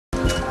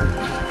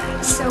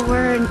So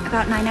we're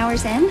about 9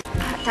 hours in.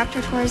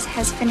 Dr. Torres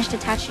has finished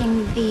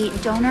attaching the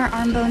donor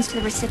arm bones to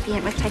the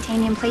recipient with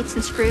titanium plates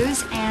and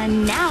screws,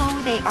 and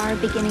now they are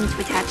beginning to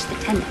attach the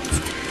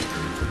tendons.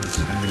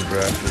 Sending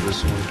graft for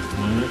this one.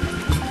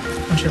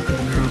 I'll check with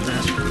the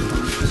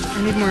neurovascular. I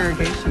need more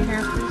irrigation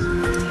here, please.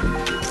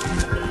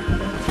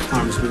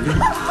 Arms moving.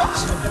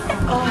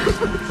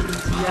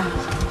 Yeah.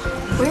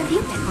 Where have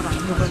you been?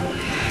 Hold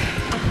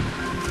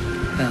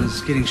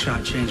on. Getting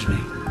shot changed me.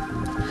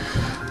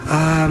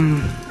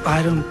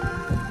 I don't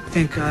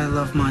think I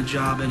love my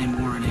job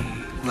anymore any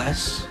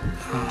less.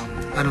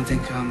 I don't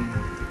think I'm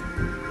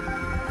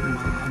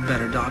a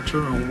better doctor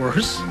or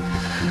worse.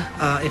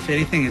 If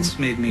anything, it's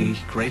made me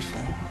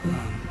grateful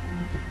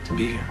to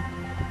be here.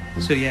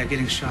 So yeah,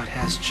 getting shot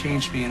has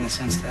changed me in the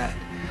sense that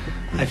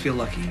I feel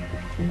lucky.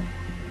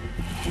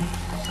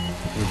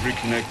 We've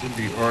reconnected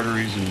the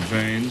arteries and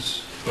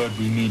veins. But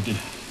we need to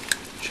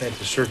check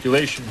the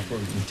circulation before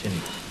we continue.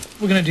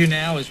 What we're going to do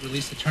now is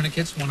release the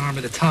tourniquets one arm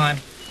at a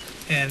time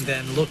and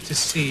then look to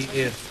see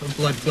if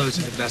blood flows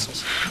into the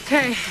vessels.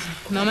 Okay,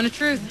 moment of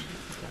truth.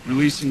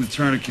 Releasing the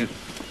tourniquet.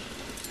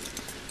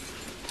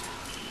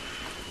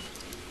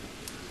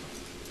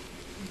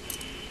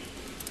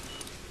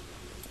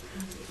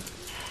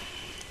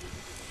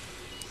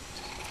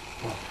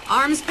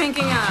 Arms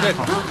pinking up. Good.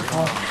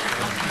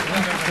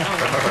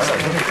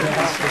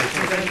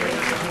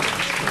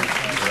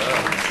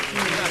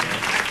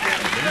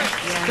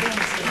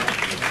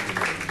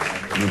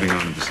 Moving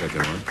on to the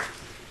second one.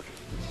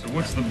 So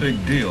what's the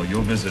big deal?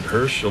 You'll visit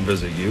her, she'll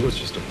visit you. It's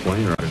just a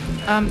plane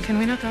ride. Can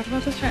we not talk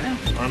about this right now?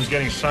 Arm's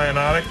getting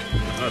cyanotic.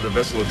 The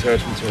vessel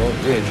attachments are all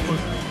good.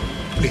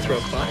 What do you throw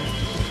a clot?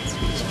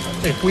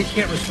 If we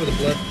can't restore the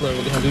blood flow,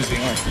 we're going to lose the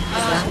arm.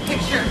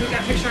 Picture. We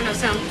got picture, no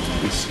sound.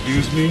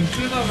 Excuse me?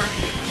 Move over.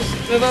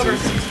 Just move over.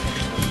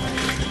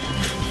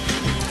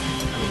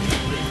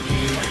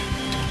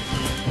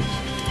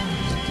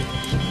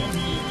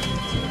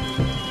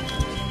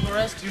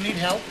 Torres, do you need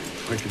help?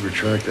 I can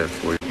retract that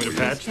for you. Want me to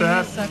patch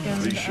that?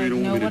 Are you sure you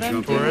don't want me to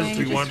jump doing. Torres,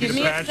 do you want me Give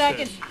to me a patch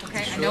second. this?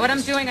 Okay, I know what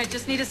I'm doing. I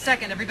just need a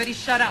second. Everybody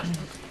shut up.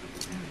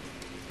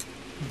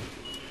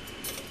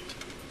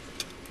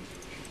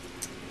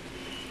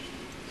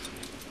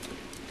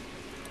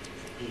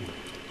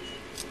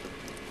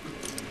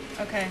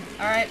 Okay,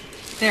 all right.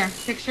 There,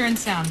 picture and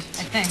sound,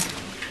 I think.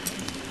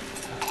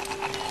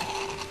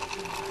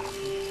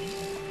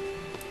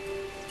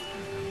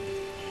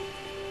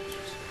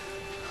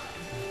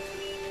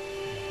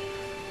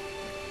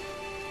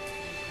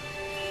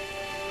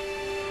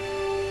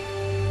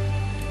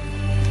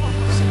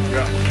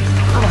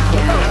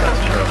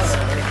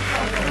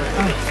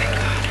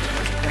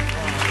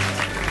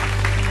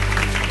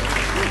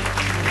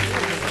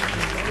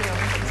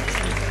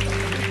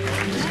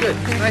 Good.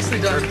 Nicely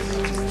done.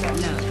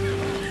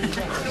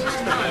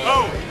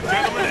 Oh,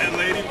 gentlemen and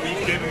lady, we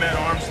gave a man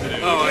arms today.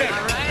 Oh,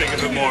 think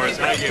of it more as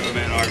I gave a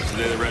man arms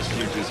today, the rest of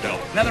you just help.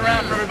 Another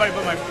round for everybody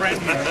but my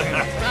friend.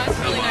 That's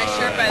a really nice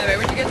shirt, by the way.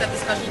 Where'd you get that? The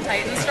Special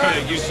Titan store?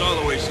 Hey, you saw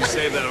the way she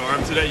saved that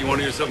arm today. You want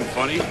to hear something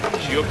funny?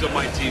 She hooked up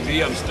my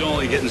TV. I'm still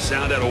only getting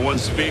sound out of one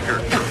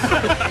speaker.